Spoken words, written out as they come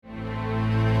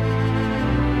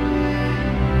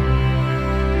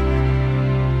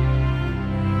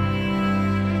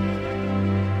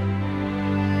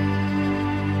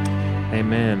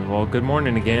Amen. Well, good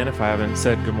morning again. If I haven't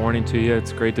said good morning to you,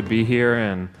 it's great to be here.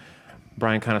 And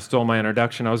Brian kind of stole my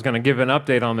introduction. I was going to give an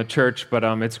update on the church, but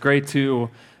it's great to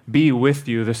be with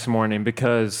you this morning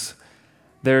because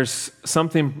there's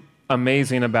something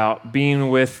amazing about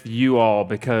being with you all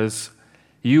because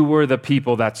you were the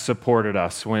people that supported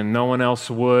us when no one else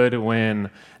would, when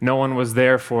no one was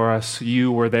there for us.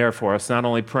 You were there for us, not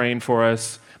only praying for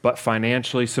us, but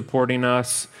financially supporting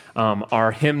us.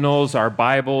 Our hymnals, our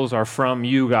Bibles are from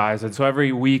you guys. And so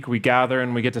every week we gather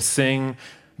and we get to sing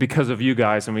because of you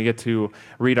guys, and we get to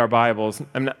read our Bibles,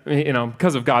 and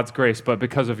because of God's grace, but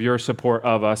because of your support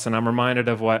of us. And I'm reminded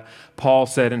of what Paul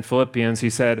said in Philippians.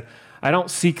 He said, I don't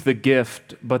seek the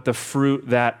gift, but the fruit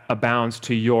that abounds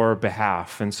to your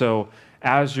behalf. And so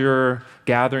as you're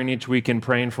gathering each week and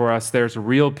praying for us, there's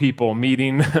real people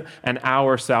meeting an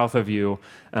hour south of you.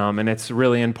 And it's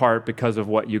really in part because of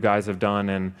what you guys have done.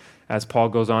 And as Paul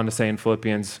goes on to say in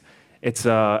Philippians, it's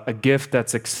a gift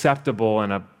that's acceptable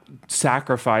and a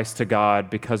sacrifice to God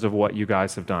because of what you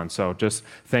guys have done. So just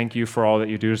thank you for all that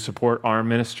you do to support our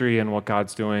ministry and what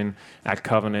God's doing at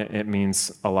Covenant. It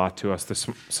means a lot to us.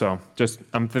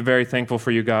 I'm very thankful for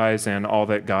you guys and all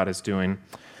that God is doing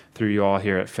through you all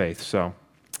here at Faith. So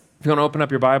if you want to open up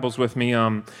your Bibles with me,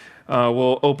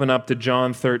 we'll open up to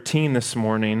John 13 this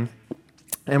morning.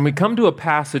 And we come to a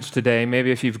passage today,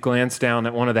 maybe if you've glanced down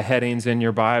at one of the headings in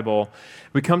your Bible,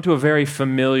 we come to a very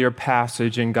familiar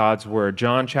passage in God's Word.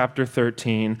 John chapter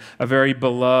 13, a very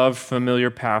beloved, familiar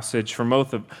passage for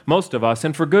most of us,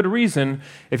 and for good reason.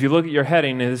 If you look at your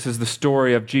heading, this is the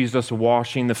story of Jesus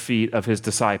washing the feet of his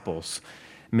disciples.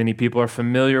 Many people are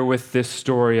familiar with this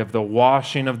story of the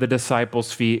washing of the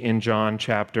disciples' feet in John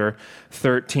chapter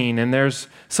 13. And there's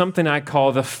something I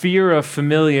call the fear of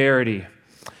familiarity,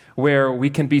 where we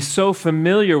can be so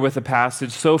familiar with a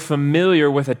passage, so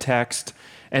familiar with a text,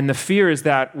 and the fear is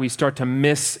that we start to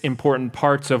miss important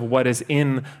parts of what is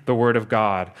in the Word of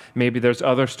God. Maybe there's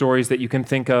other stories that you can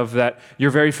think of that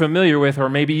you're very familiar with, or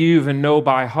maybe you even know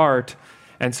by heart.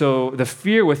 And so the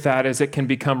fear with that is it can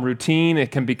become routine, it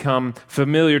can become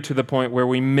familiar to the point where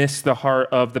we miss the heart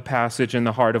of the passage and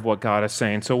the heart of what God is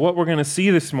saying. So what we're going to see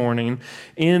this morning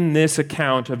in this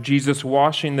account of Jesus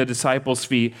washing the disciples'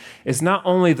 feet is not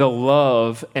only the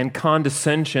love and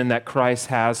condescension that Christ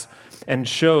has and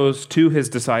shows to his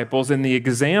disciples in the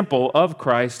example of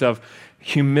Christ of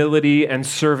humility and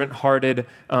servant-hearted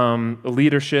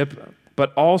leadership,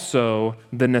 but also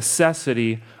the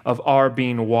necessity of our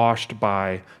being washed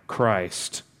by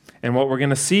Christ. And what we're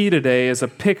going to see today is a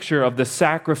picture of the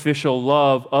sacrificial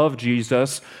love of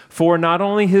Jesus for not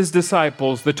only his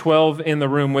disciples, the 12 in the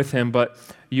room with him, but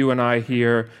you and I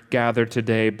here gathered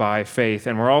today by faith.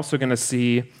 And we're also going to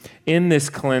see in this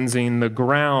cleansing the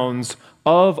grounds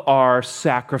of our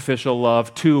sacrificial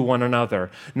love to one another,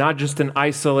 not just an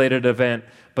isolated event,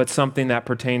 but something that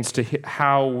pertains to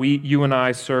how you and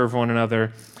I serve one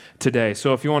another today.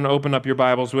 So if you want to open up your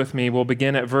Bibles with me, we'll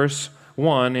begin at verse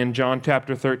 1 in John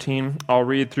chapter 13. I'll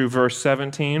read through verse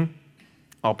 17.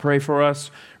 I'll pray for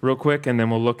us real quick, and then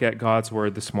we'll look at God's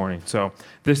word this morning. So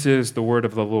this is the word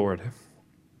of the Lord.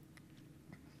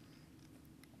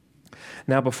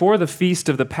 Now before the feast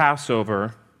of the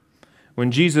Passover,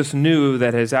 when Jesus knew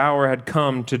that his hour had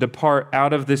come to depart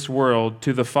out of this world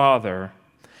to the Father,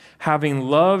 having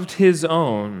loved his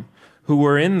own who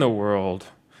were in the world,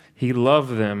 he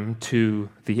loved them to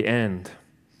the end.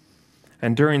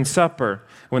 And during supper,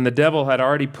 when the devil had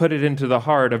already put it into the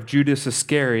heart of Judas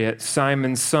Iscariot,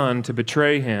 Simon's son, to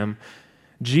betray him,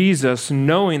 Jesus,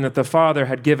 knowing that the Father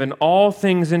had given all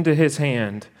things into his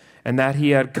hand, and that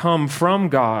he had come from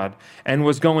God and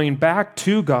was going back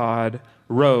to God,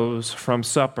 rose from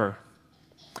supper.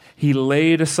 He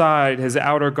laid aside his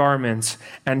outer garments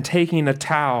and taking a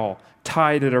towel,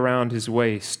 tied it around his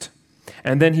waist.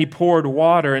 And then he poured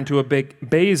water into a big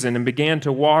basin and began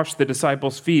to wash the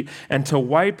disciples' feet and to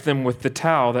wipe them with the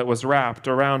towel that was wrapped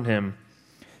around him.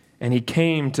 And he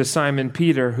came to Simon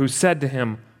Peter, who said to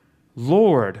him,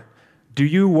 Lord, do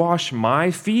you wash my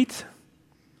feet?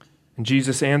 And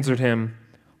Jesus answered him,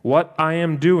 What I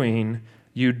am doing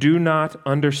you do not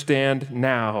understand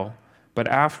now, but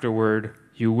afterward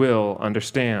you will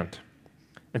understand.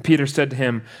 And Peter said to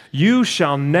him, You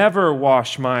shall never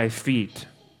wash my feet.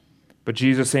 But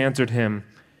Jesus answered him,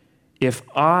 If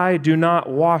I do not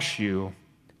wash you,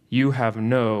 you have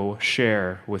no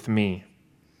share with me.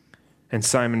 And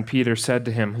Simon Peter said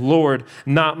to him, Lord,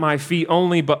 not my feet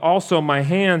only, but also my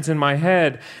hands and my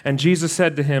head. And Jesus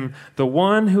said to him, The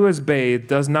one who is bathed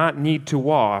does not need to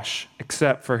wash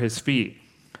except for his feet,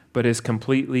 but is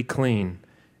completely clean.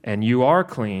 And you are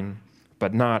clean,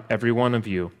 but not every one of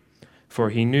you. for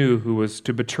he knew who was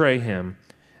to betray him.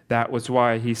 That was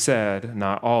why he said,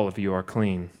 "Not all of you are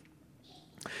clean."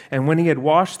 And when he had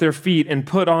washed their feet and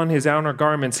put on his outer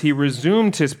garments, he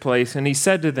resumed his place, and he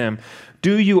said to them,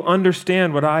 "Do you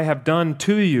understand what I have done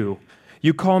to you?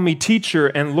 You call me teacher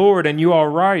and Lord, and you are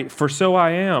right, for so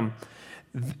I am.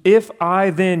 If I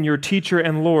then, your teacher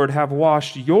and Lord, have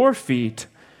washed your feet,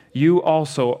 you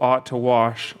also ought to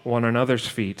wash one another's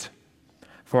feet.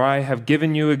 For I have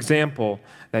given you example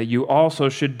that you also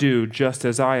should do just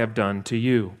as I have done to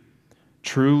you.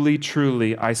 Truly,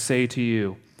 truly, I say to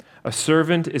you, a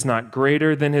servant is not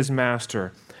greater than his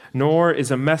master, nor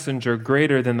is a messenger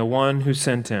greater than the one who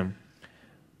sent him.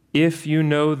 If you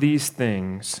know these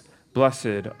things,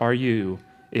 blessed are you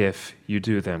if you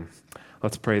do them."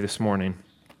 Let's pray this morning.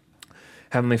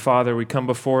 Heavenly Father, we come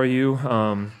before you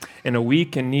in a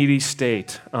weak and needy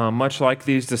state, much like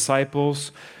these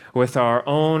disciples. With our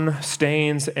own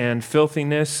stains and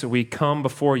filthiness, we come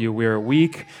before you. We are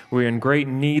weak. We're in great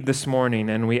need this morning,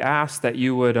 and we ask that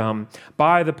you would,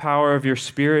 by the power of your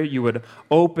Spirit, you would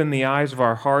open the eyes of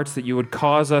our hearts, that you would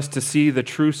cause us to see the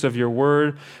truths of your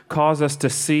word, cause us to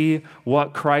see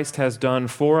what Christ has done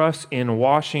for us in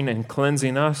washing and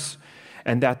cleansing us,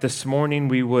 and that this morning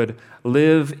we would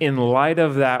live in light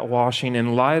of that washing,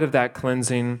 in light of that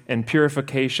cleansing and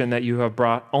purification that you have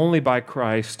brought only by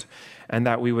Christ, and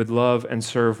that we would love and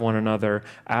serve one another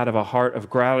out of a heart of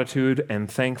gratitude and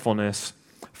thankfulness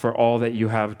for all that you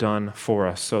have done for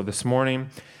us. So this morning,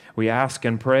 we ask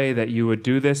and pray that you would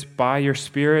do this by your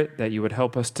Spirit, that you would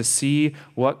help us to see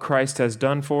what Christ has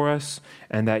done for us,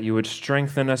 and that you would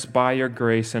strengthen us by your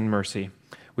grace and mercy.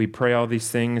 We pray all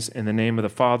these things in the name of the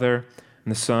Father,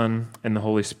 and the Son, and the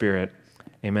Holy Spirit.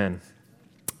 Amen.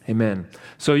 Amen.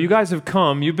 So you guys have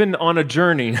come, you've been on a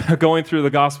journey going through the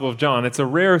Gospel of John. It's a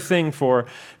rare thing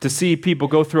to see people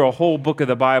go through a whole book of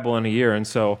the Bible in a year. And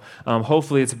so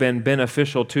hopefully it's been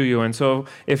beneficial to you. And so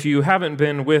if you haven't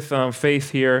been with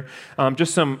Faith here,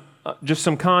 just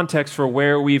some context for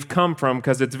where we've come from,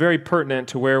 because it's very pertinent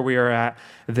to where we are at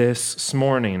this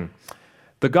morning.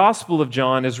 The Gospel of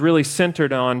John is really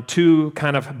centered on two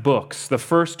kind of books. The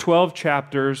first 12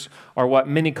 chapters are what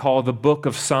many call the book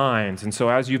of signs. And so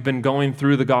as you've been going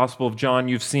through the Gospel of John,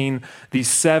 you've seen these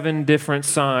 7 different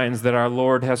signs that our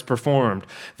Lord has performed.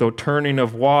 The turning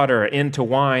of water into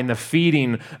wine, the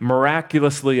feeding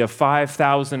miraculously of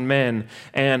 5,000 men,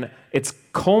 and it's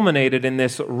culminated in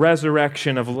this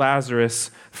resurrection of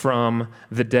Lazarus from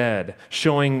the dead,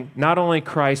 showing not only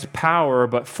Christ's power,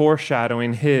 but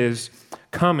foreshadowing his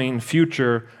coming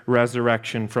future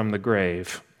resurrection from the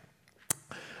grave.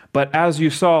 But as you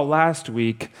saw last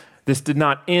week, this did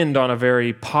not end on a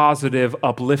very positive,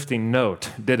 uplifting note,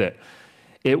 did it?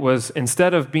 It was,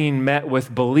 instead of being met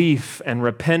with belief and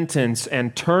repentance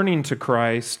and turning to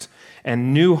Christ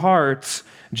and new hearts,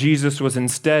 Jesus was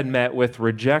instead met with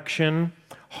rejection,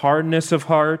 hardness of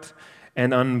heart,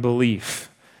 and unbelief.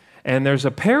 And there's a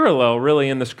parallel really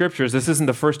in the scriptures. This isn't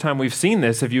the first time we've seen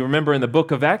this. If you remember in the book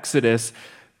of Exodus,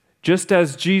 just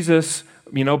as Jesus,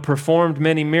 performed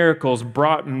many miracles,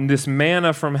 brought this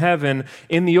manna from heaven,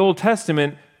 in the Old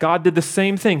Testament, God did the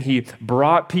same thing. He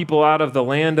brought people out of the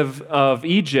land of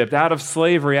Egypt, out of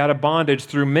slavery, out of bondage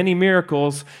through many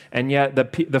miracles, and yet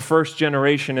the first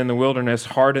generation in the wilderness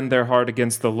hardened their heart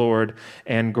against the Lord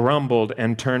and grumbled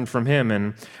and turned from him.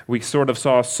 And we sort of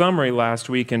saw a summary last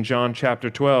week in John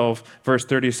chapter 12, verse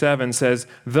 37 says,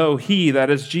 "Though he," that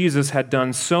is Jesus, "had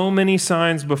done so many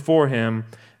signs before him,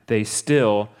 they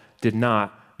still did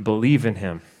not believe in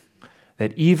him."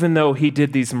 That even though he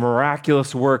did these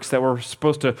miraculous works that were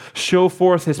supposed to show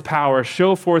forth his power,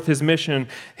 show forth his mission,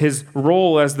 his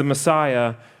role as the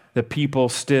Messiah, the people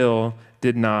still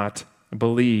did not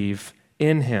believe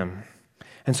in him.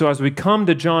 And so as we come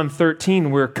to John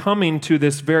 13, we're coming to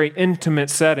this very intimate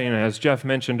setting, as Jeff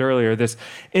mentioned earlier, this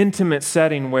intimate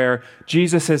setting where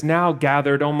Jesus has now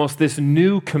gathered almost this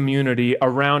new community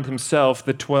around himself,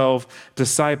 the 12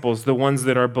 disciples, the ones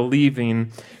that are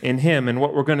believing in him. And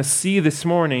what we're going to see this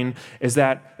morning is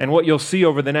that, and what you'll see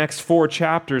over the next 4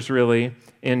 chapters really,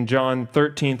 in John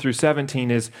 13 through 17,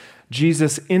 is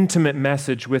Jesus' intimate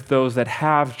message with those that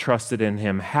have trusted in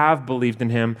him, have believed in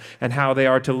him, and how they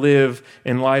are to live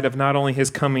in light of not only his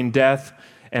coming death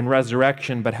and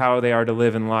resurrection, but how they are to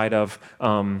live in light of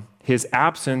his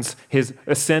absence, his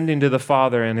ascending to the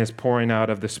Father, and his pouring out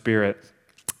of the Spirit.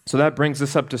 So that brings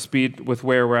us up to speed with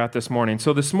where we're at this morning.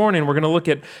 So this morning, we're going to look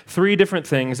at three different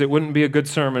things. It wouldn't be a good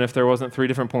sermon if there wasn't three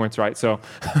different points, right? So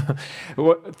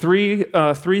three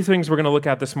things we're going to look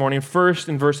at this morning. First,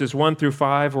 in verses 1 through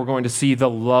 5, we're going to see the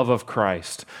love of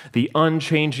Christ, the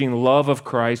unchanging love of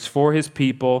Christ for his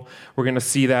people. We're going to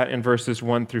see that in verses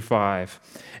 1 through 5.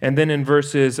 And then in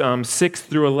verses 6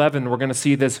 through 11, we're going to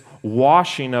see this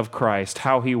washing of Christ,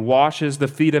 how he washes the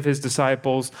feet of his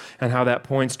disciples and how that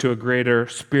points to a greater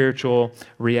spiritual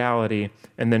reality.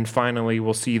 And then finally,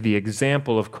 we'll see the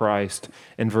example of Christ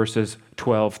in verses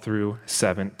 12 through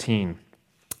 17.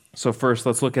 So first,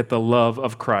 let's look at the love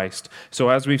of Christ. So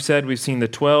as we've said, we've seen the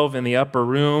 12 in the upper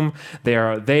room. They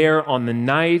are there on the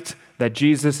night that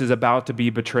Jesus is about to be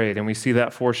betrayed. And we see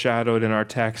that foreshadowed in our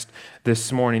text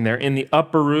this morning. They're in the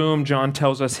upper room. John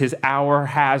tells us his hour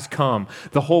has come.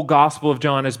 The whole Gospel of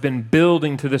John has been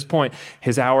building to this point.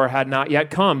 His hour had not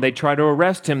yet come. They try to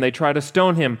arrest him. They try to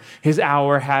stone him. His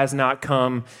hour has not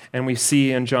come. And we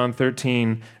see in John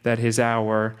 13 that his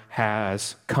hour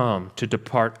has come to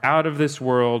depart out of this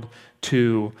world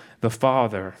to the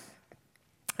Father.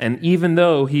 And even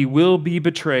though he will be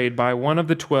betrayed by one of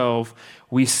the 12,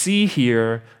 we see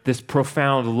here this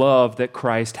profound love that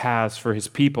Christ has for his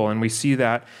people. And we see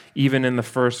that even in the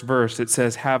first verse. It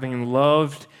says, having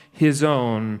loved his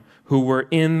own who were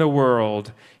in the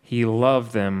world, he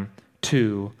loved them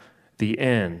to the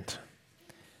end.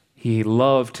 He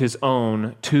loved his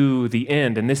own to the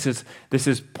end. And this is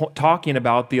talking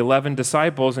about the 11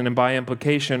 disciples and by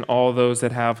implication, all those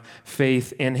that have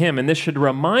faith in him. And this should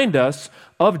remind us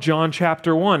of John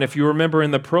chapter 1. If you remember in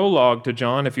the prologue to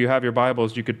John, if you have your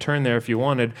Bibles, you could turn there if you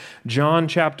wanted. John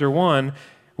chapter 1,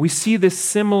 we see this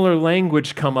similar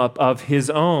language come up of his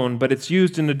own, but it's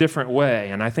used in a different way.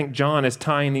 And I think John is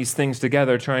tying these things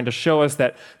together, trying to show us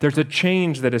that there's a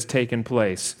change that has taken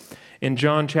place. In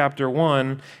John chapter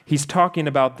 1, he's talking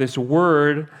about this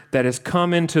word that has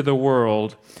come into the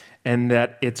world and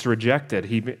that it's rejected.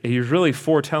 He's really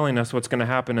foretelling us what's going to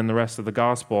happen in the rest of the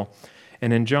gospel.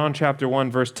 And in John chapter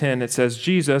 1, verse 10, it says,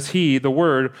 Jesus, he, the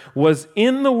Word, was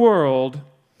in the world,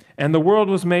 and the world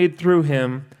was made through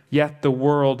him, yet the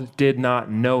world did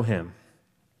not know him.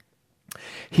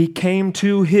 He came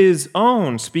to his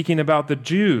own, speaking about the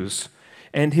Jews,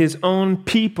 and his own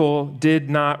people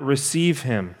did not receive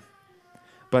him.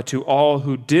 But to all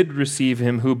who did receive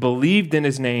him, who believed in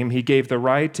his name, he gave the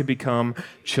right to become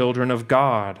children of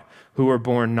God, who were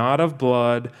born not of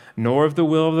blood, nor of the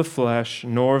will of the flesh,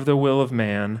 nor of the will of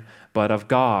man, but of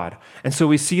God. And so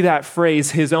we see that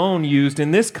phrase, his own, used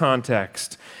in this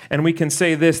context. And we can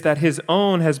say this, that his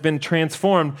own has been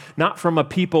transformed, not from a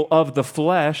people of the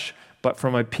flesh, but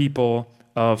from a people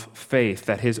of faith,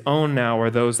 that his own now are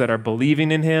those that are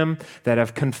believing in him, that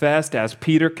have confessed, as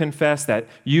Peter confessed, that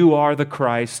you are the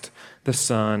Christ, the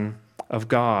Son of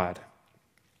God.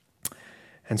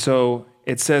 And so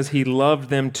it says he loved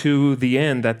them to the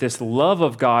end, that this love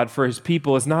of God for his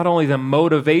people is not only the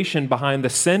motivation behind the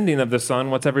sending of the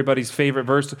Son. What's everybody's favorite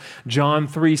verse? John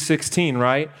 3:16,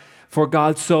 right? For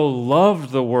God so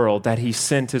loved the world that he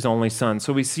sent his only Son.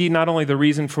 So we see not only the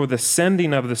reason for the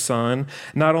sending of the Son,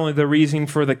 not only the reason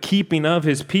for the keeping of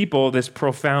his people, this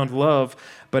profound love,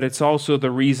 but it's also the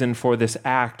reason for this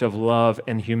act of love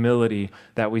and humility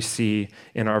that we see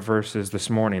in our verses this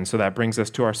morning. So that brings us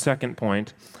to our second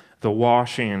point, the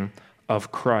washing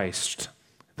of Christ.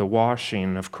 The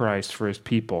washing of Christ for his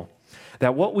people.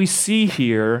 That what we see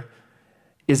here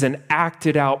is an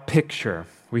acted out picture.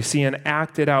 We see an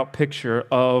acted out picture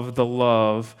of the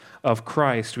love of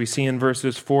Christ. We see in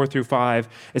verses 4 through 5,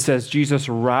 it says Jesus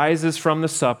rises from the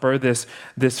supper, this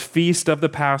feast of the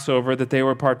Passover that they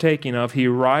were partaking of. He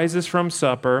rises from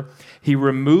supper. He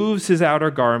removes his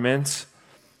outer garments.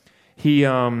 He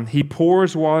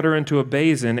pours water into a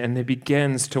basin and he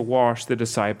begins to wash the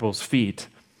disciples' feet.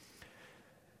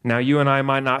 Now, you and I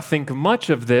might not think much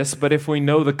of this, but if we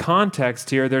know the context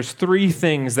here, there's three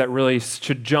things that really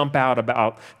should jump out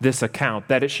about this account,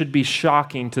 that it should be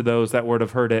shocking to those that would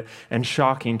have heard it and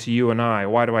shocking to you and I.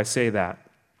 Why do I say that?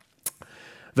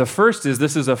 The first is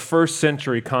this is a first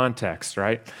century context,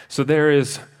 right? So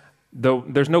there's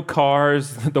no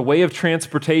cars. The way of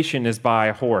transportation is by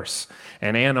horse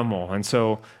and animal. And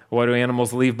so what do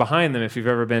animals leave behind them? If you've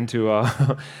ever been to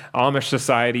a Amish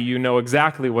society, you know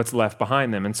exactly what's left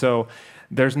behind them. And so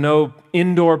there's no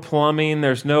indoor plumbing.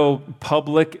 There's no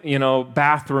public,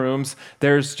 bathrooms.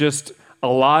 There's just a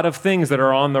lot of things that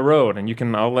are on the road.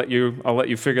 And I'll let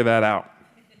you figure that out.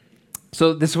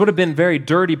 So this would have been a very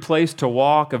dirty place to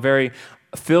walk, a very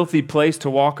filthy place to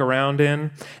walk around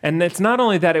in. And it's not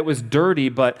only that it was dirty,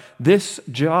 but this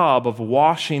job of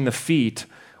washing the feet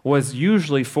was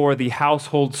usually for the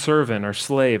household servant or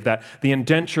slave, that the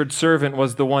indentured servant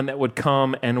was the one that would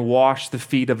come and wash the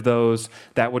feet of those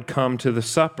that would come to the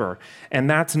supper. And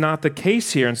that's not the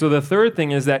case here. And so the third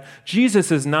thing is that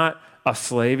Jesus is not a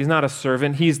slave. He's not a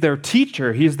servant. He's their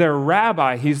teacher. He's their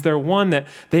rabbi. He's their one that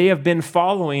they have been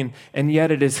following, and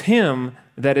yet it is him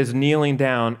that is kneeling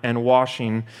down and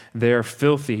washing their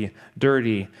filthy,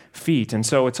 dirty feet. And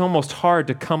so it's almost hard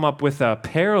to come up with a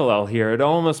parallel here. It'd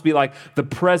almost be like the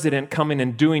president coming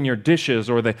and doing your dishes,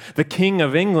 or the king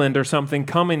of England or something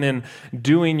coming and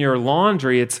doing your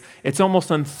laundry. It's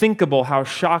almost unthinkable how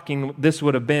shocking this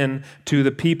would have been to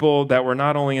the people that were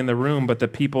not only in the room, but the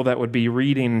people that would be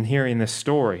reading and hearing this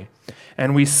story.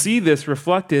 And we see this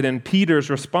reflected in Peter's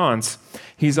response.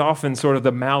 He's often sort of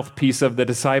the mouthpiece of the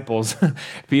disciples.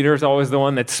 Peter's always the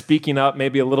one that's speaking up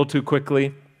maybe a little too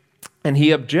quickly. And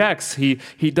he objects. He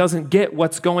doesn't get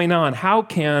what's going on. How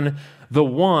can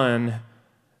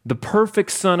the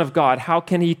perfect Son of God, how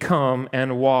can he come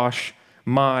and wash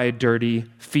my dirty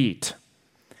feet?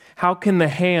 How can the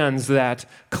hands that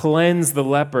cleansed the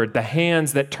leopard, the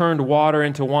hands that turned water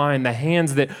into wine, the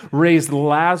hands that raised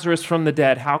Lazarus from the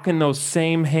dead, how can those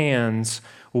same hands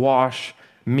wash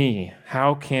me?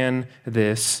 How can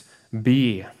this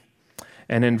be?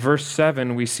 And in verse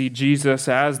 7, we see Jesus,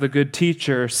 as the good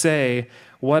teacher, say,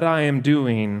 "What I am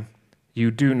doing, you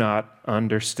do not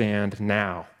understand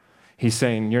now." He's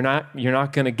saying, you're not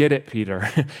going to get it, Peter.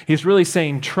 He's really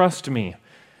saying, trust me.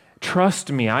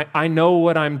 Trust me, I know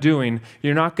what I'm doing.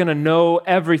 You're not going to know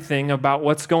everything about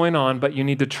what's going on, but you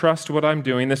need to trust what I'm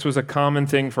doing. This was a common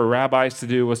thing for rabbis to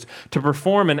do, was to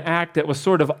perform an act that was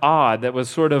sort of odd, that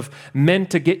was sort of meant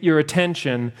to get your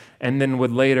attention, and then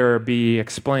would later be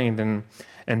explained.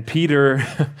 And Peter,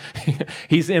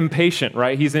 he's impatient,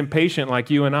 right? He's impatient like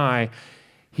you and I.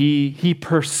 He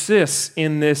persists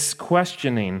in this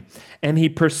questioning, and he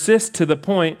persists to the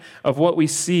point of what we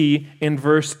see in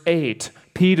verse 8.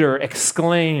 Peter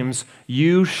exclaims,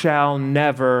 "You shall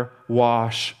never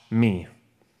wash me.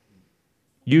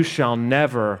 You shall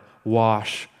never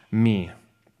wash me."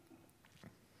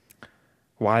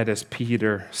 Why does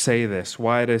Peter say this?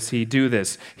 Why does he do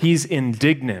this? He's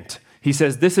indignant. He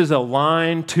says, this is a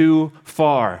line too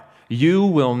far. You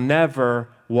will never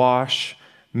wash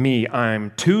me.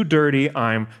 I'm too dirty.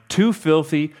 I'm too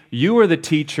filthy. You are the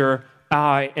teacher.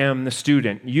 I am the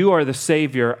student. You are the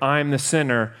Savior. I'm the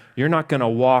sinner. You're not going to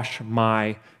wash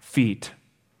my feet.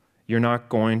 You're not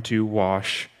going to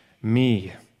wash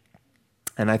me.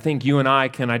 And I think you and I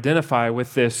can identify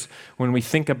with this when we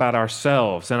think about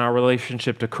ourselves and our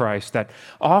relationship to Christ, that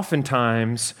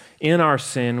oftentimes in our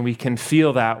sin we can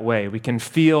feel that way. We can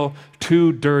feel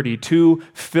too dirty, too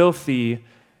filthy,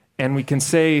 and we can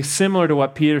say, similar to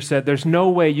what Peter said, there's no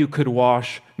way you could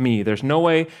wash me. There's no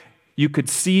way you could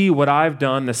see what I've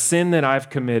done, the sin that I've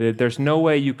committed. There's no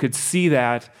way you could see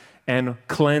that and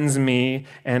cleanse me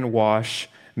and wash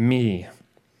me.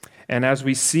 And as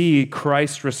we see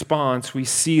Christ's response, we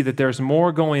see that there's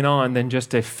more going on than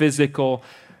just a physical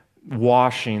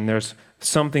washing. There's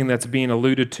something that's being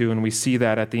alluded to, and we see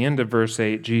that at the end of verse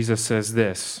 8. Jesus says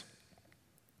this,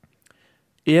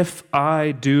 "If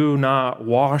I do not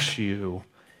wash you,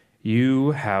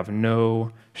 you have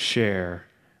no share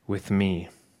with me.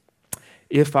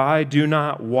 If I do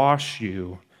not wash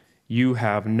you, you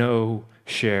have no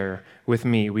share with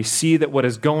me." We see that what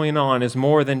is going on is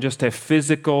more than just a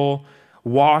physical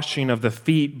washing of the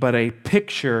feet, but a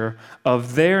picture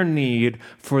of their need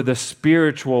for the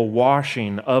spiritual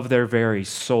washing of their very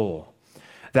soul.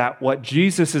 That what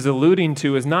Jesus is alluding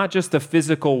to is not just the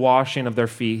physical washing of their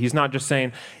feet. He's not just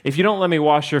saying, if you don't let me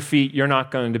wash your feet, you're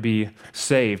not going to be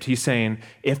saved. He's saying,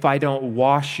 if I don't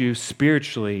wash you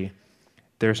spiritually,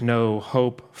 there's no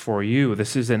hope for you.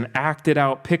 This is an acted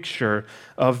out picture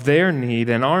of their need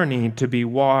and our need to be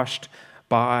washed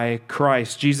by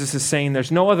Christ. Jesus is saying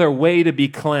there's no other way to be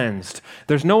cleansed.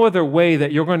 There's no other way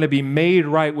that you're going to be made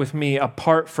right with me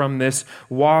apart from this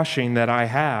washing that I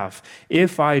have.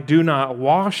 If I do not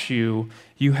wash you,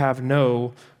 you have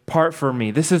no part for me.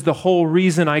 This is the whole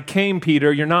reason I came,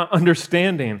 Peter. You're not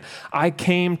understanding. I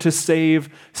came to save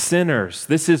sinners.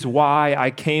 This is why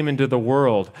I came into the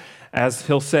world. As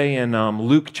he'll say in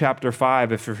Luke chapter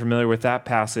 5, if you're familiar with that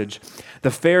passage,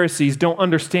 the Pharisees don't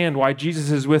understand why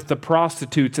Jesus is with the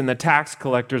prostitutes and the tax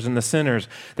collectors and the sinners.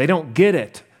 They don't get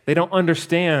it. They don't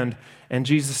understand. And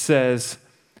Jesus says,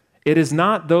 it is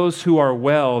not those who are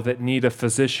well that need a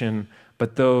physician,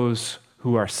 but those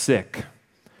who are sick.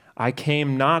 I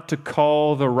came not to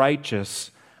call the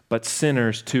righteous, but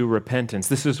sinners to repentance.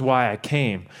 This is why I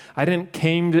came. I didn't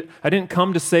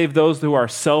come to save those who are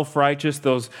self-righteous,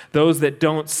 those that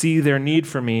don't see their need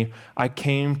for me. I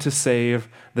came to save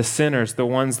the sinners, the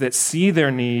ones that see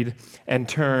their need and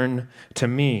turn to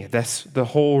me. That's the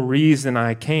whole reason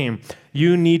I came.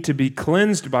 You need to be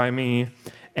cleansed by me,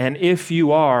 and if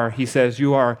you are, he says,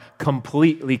 you are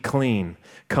completely clean,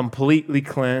 completely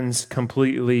cleansed,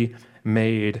 completely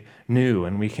made new.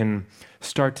 And we can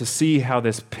start to see how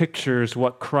this pictures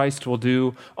what Christ will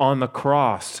do on the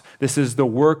cross. This is the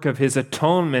work of his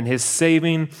atonement, his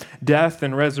saving death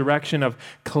and resurrection, of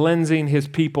cleansing his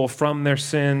people from their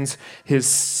sins, his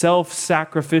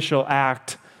self-sacrificial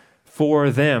act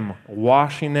for them,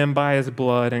 washing them by his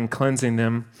blood and cleansing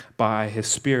them by his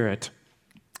Spirit.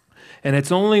 And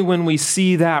it's only when we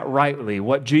see that rightly,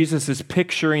 what Jesus is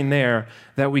picturing there,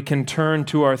 that we can turn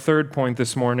to our third point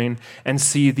this morning and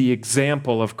see the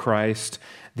example of Christ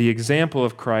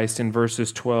in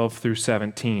verses 12 through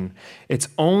 17. It's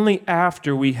only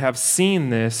after we have seen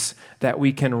this that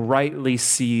we can rightly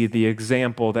see the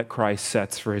example that Christ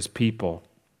sets for his people.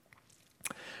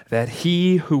 That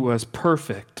he who was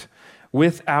perfect,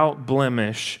 without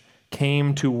blemish,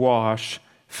 came to wash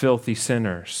filthy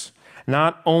sinners.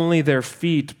 Not only their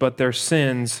feet, but their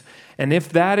sins. And if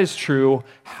that is true,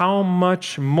 how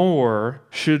much more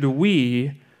should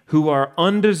we, who are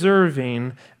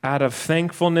undeserving, out of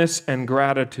thankfulness and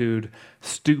gratitude,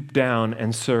 stoop down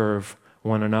and serve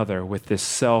one another with this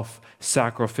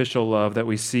self-sacrificial love that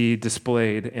we see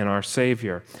displayed in our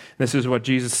Savior? This is what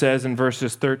Jesus says in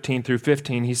verses 13 through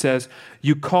 15. He says,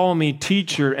 "You call me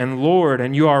teacher and Lord,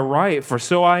 and you are right, for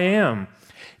so I am.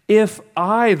 If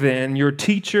I then, your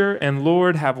teacher and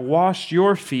Lord, have washed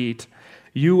your feet,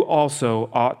 you also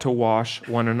ought to wash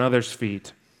one another's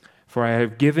feet. For I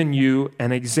have given you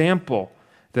an example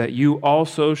that you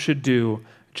also should do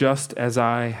just as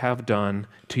I have done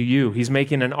to you." He's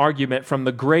making an argument from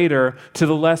the greater to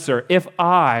the lesser. If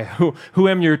I, who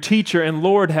am your teacher and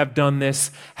Lord, have done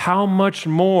this, how much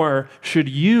more should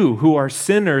you, who are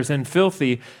sinners and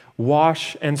filthy,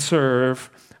 wash and serve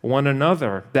one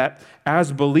another? That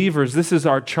as believers, this is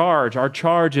our charge. Our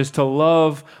charge is to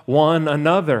love one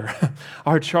another.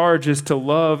 Our charge is to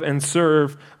love and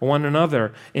serve one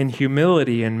another in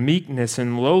humility and meekness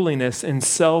and lowliness and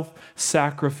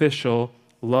self-sacrificial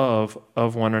love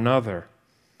of one another.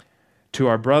 To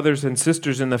our brothers and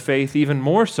sisters in the faith, even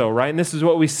more so, right? And this is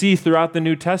what we see throughout the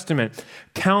New Testament.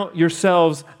 Count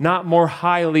yourselves not more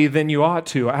highly than you ought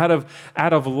to. Out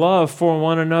of love for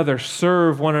one another,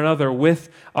 serve one another with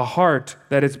a heart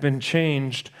that has been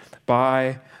changed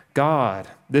by God.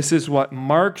 This is what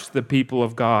marks the people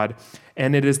of God,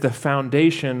 and it is the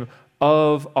foundation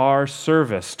of our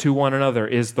service to one another,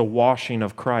 is the washing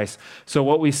of Christ. So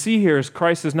what we see here is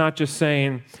Christ is not just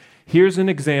saying, here's an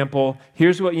example,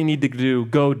 here's what you need to do,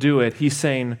 go do it. He's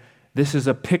saying, this is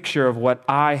a picture of what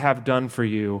I have done for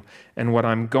you and what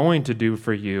I'm going to do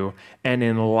for you. And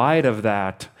in light of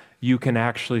that, you can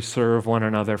actually serve one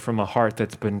another from a heart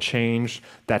that's been changed,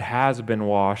 that has been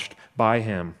washed by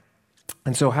him.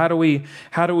 And so how do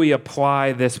we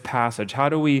apply this passage?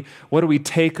 What do we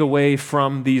take away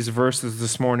from these verses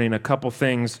this morning? A couple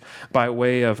things by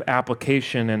way of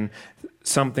application and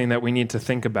something that we need to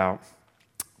think about.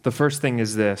 The first thing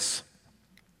is this.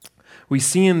 We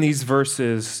see in these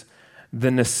verses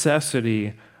the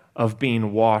necessity of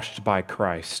being washed by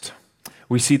Christ.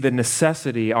 We see the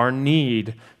necessity, our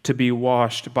need to be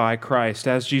washed by Christ.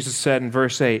 As Jesus said in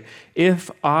verse 8,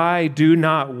 "If I do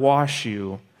not wash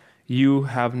you, you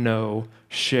have no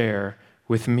share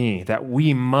with me." That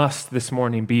we must this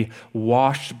morning be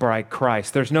washed by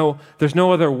Christ. There's no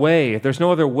other way. There's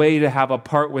no other way to have a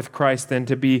part with Christ than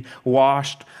to be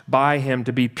washed by him,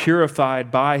 to be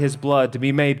purified by his blood, to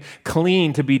be made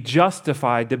clean, to be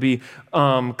justified, to be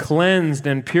cleansed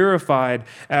and purified.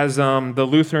 As the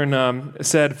Lutheran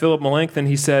said, Philip Melanchthon,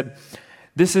 he said,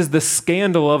 "This is the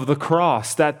scandal of the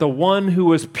cross, that the one who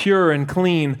was pure and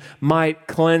clean might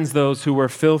cleanse those who were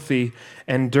filthy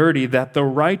and dirty, that the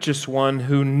righteous one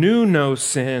who knew no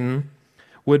sin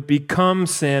would become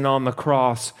sin on the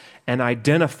cross and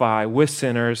identify with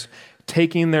sinners,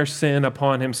 taking their sin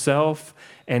upon himself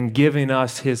and giving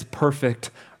us his perfect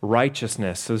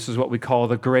righteousness." So this is what we call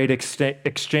the great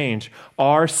exchange.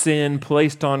 Our sin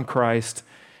placed on Christ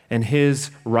and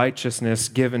his righteousness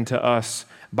given to us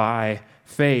by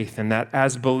faith. And that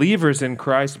as believers in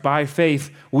Christ, by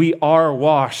faith, we are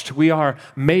washed. We are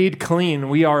made clean.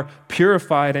 We are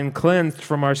purified and cleansed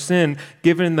from our sin,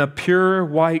 given the pure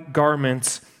white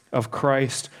garments of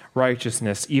Christ's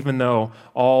righteousness, even though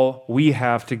all we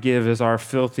have to give is our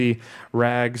filthy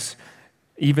rags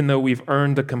Even though we've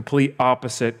earned the complete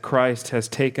opposite, Christ has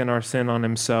taken our sin on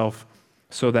himself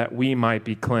so that we might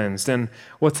be cleansed. And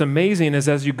what's amazing is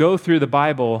as you go through the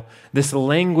Bible, this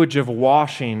language of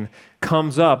washing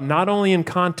comes up, not only in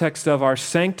context of our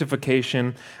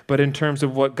sanctification, but in terms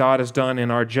of what God has done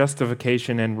in our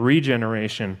justification and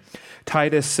regeneration.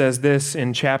 Titus says this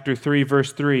in chapter 3,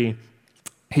 verse 3.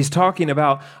 He's talking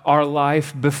about our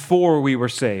life before we were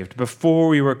saved, before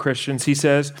we were Christians. He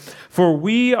says, "For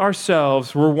we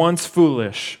ourselves were once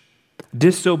foolish,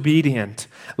 disobedient,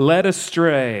 led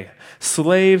astray,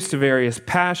 slaves to various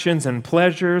passions and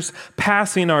pleasures,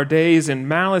 passing our days in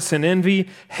malice and envy,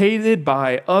 hated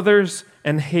by others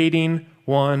and hating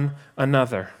one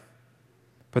another."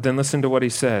 But then listen to what he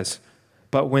says.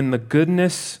 "But when the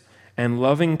goodness and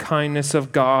loving kindness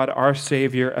of God our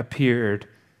Savior appeared,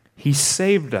 he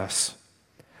saved us,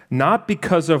 not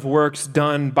because of works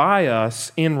done by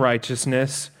us in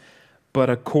righteousness, but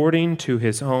according to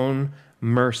his own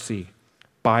mercy,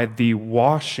 by the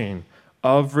washing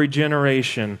of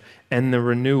regeneration and the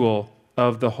renewal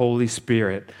of the Holy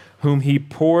Spirit, whom he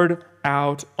poured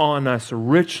out on us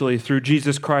richly through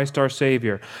Jesus Christ our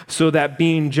Savior, so that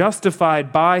being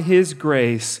justified by his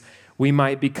grace, we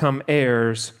might become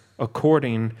heirs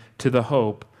according to the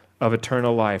hope of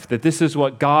eternal life." That this is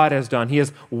what God has done. He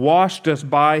has washed us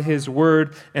by his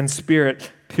word and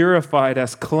spirit, purified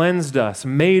us, cleansed us,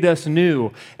 made us new.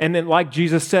 And then, like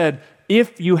Jesus said,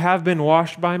 if you have been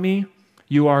washed by me,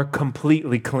 you are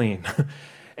completely clean.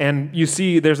 And you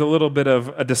see there's a little bit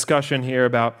of a discussion here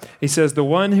about, he says, "The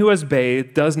one who has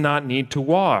bathed does not need to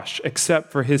wash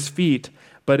except for his feet,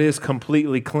 but is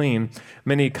completely clean."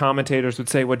 Many commentators would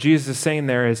say what Jesus is saying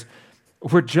there is,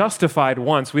 we're justified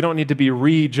once. We don't need to be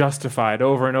re-justified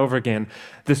over and over again.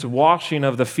 This washing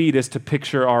of the feet is to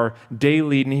picture our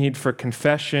daily need for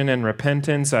confession and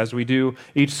repentance as we do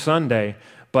each Sunday.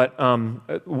 But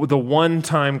the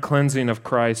one-time cleansing of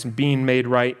Christ, being made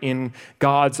right in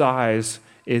God's eyes,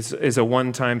 is a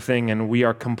one-time thing, and we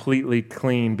are completely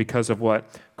clean because of what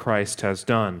Christ has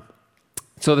done.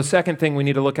 So the second thing we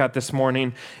need to look at this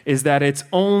morning is that it's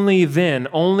only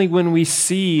when we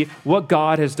see what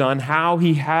God has done, how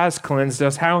he has cleansed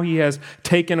us, how he has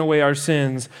taken away our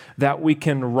sins, that we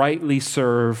can rightly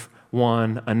serve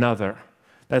one another.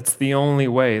 That's the only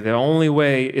way. The only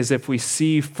way is if we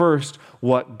see first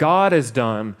what God has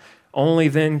done. Only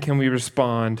then can we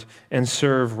respond and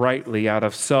serve rightly out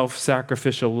of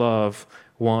self-sacrificial love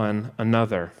one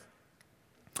another.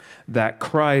 That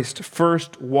Christ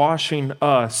first washing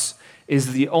us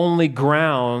is the only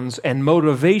grounds and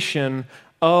motivation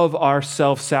of our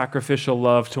self-sacrificial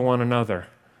love to one another.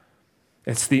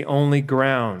 It's the only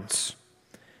grounds.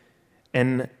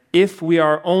 And if we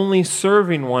are only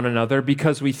serving one another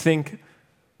because we think,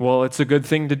 well, it's a good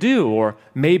thing to do, or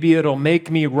maybe it'll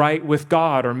make me right with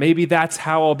God, or maybe that's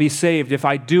how I'll be saved. If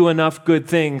I do enough good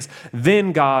things,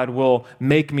 then God will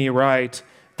make me right.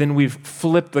 Then we've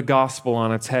flipped the gospel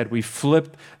on its head. We've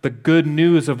flipped the good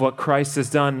news of what Christ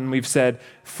has done, and we've said,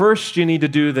 first you need to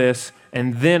do this,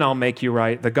 and then I'll make you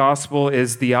right. The gospel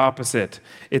is the opposite.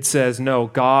 It says, no,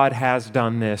 God has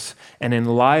done this, and in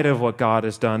light of what God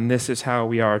has done, this is how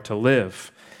we are to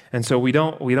live. And so we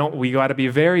got to be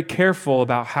very careful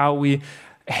about how we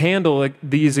handle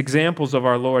these examples of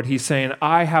our Lord. He's saying,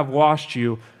 I have washed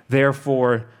you,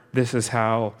 therefore this is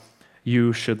how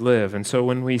you should live. And so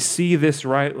when we see this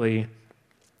rightly,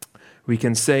 we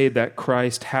can say that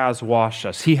Christ has washed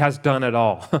us. He has done it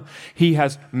all. He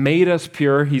has made us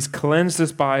pure. He's cleansed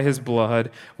us by his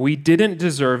blood. We didn't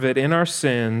deserve it in our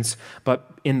sins,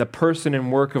 but in the person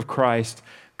and work of Christ,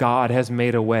 God has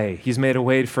made a way. He's made a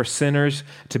way for sinners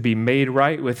to be made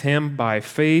right with him by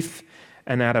faith,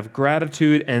 and out of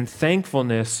gratitude and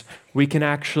thankfulness, we can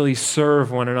actually serve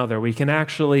one another. We can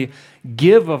actually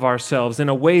give of ourselves in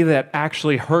a way that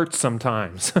actually hurts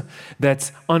sometimes,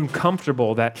 that's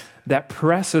uncomfortable, that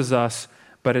presses us,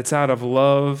 but it's out of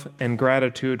love and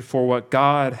gratitude for what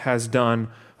God has done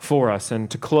for us. And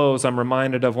to close, I'm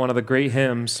reminded of one of the great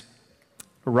hymns,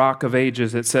 Rock of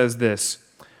Ages. It says this,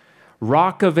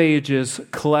 Rock of Ages,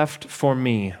 cleft for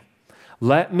me,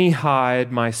 let me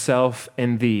hide myself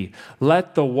in thee.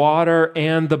 Let the water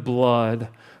and the blood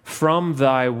from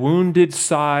thy wounded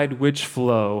side which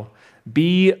flow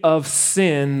be of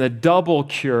sin the double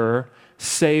cure,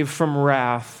 save from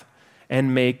wrath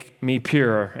and make me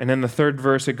pure. And in the third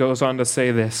verse it goes on to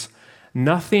say this,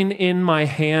 nothing in my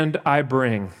hand I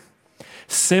bring,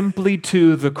 simply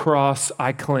to the cross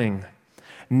I cling.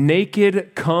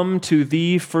 Naked come to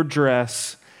thee for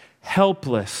dress,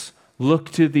 helpless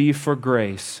look to thee for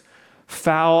grace.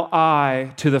 Foul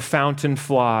I to the fountain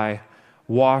fly,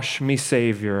 wash me,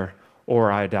 Savior,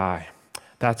 or I die.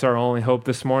 That's our only hope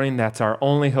this morning. That's our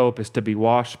only hope, is to be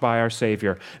washed by our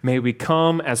Savior. May we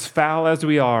come as foul as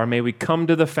we are. May we come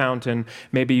to the fountain.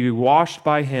 May we be washed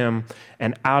by him,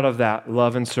 and out of that,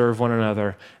 love and serve one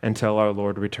another until our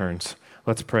Lord returns.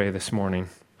 Let's pray this morning.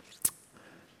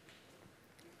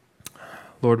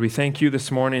 Lord, we thank you this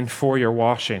morning for your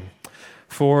washing,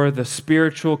 for the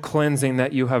spiritual cleansing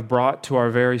that you have brought to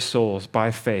our very souls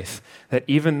by faith, that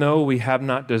even though we have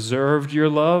not deserved your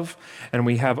love and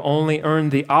we have only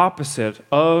earned the opposite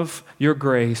of your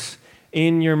grace,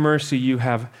 in your mercy you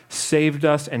have saved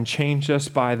us and changed us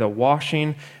by the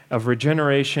washing of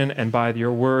regeneration and by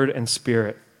your word and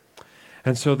spirit.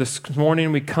 And so this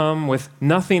morning we come with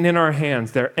nothing in our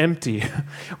hands. They're empty.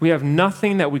 We have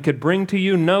nothing that we could bring to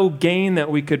you, no gain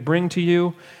that we could bring to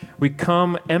you. We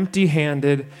come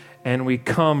empty-handed, and we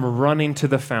come running to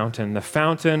the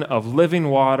fountain of living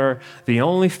water, the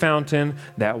only fountain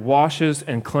that washes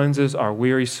and cleanses our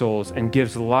weary souls and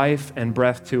gives life and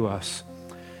breath to us.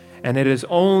 And it is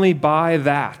only by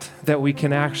that we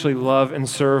can actually love and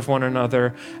serve one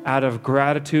another out of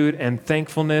gratitude and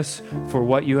thankfulness for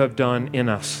what you have done in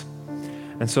us.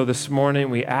 And so this morning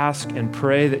we ask and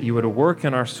pray that you would work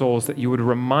in our souls, that you would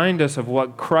remind us of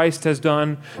what Christ has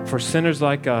done for sinners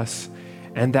like us,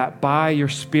 and that by your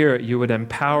Spirit you would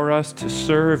empower us to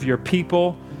serve your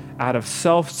people out of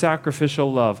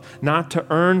self-sacrificial love, not to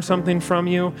earn something from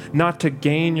you, not to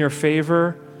gain your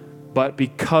favor, but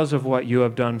because of what you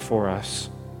have done for us.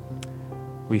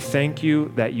 We thank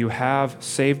you that you have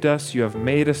saved us, you have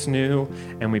made us new,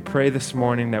 and we pray this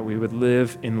morning that we would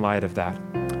live in light of that.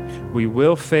 We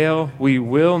will fail, we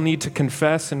will need to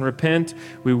confess and repent,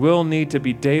 we will need to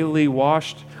be daily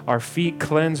washed, our feet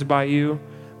cleansed by you,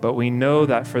 but we know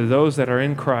that for those that are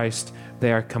in Christ,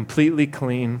 they are completely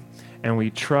clean, and we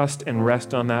trust and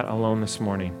rest on that alone this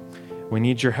morning. We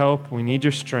need your help. We need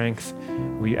your strength.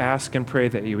 We ask and pray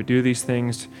that you would do these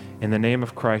things. In the name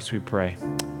of Christ we pray.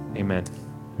 Amen.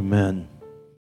 Amen.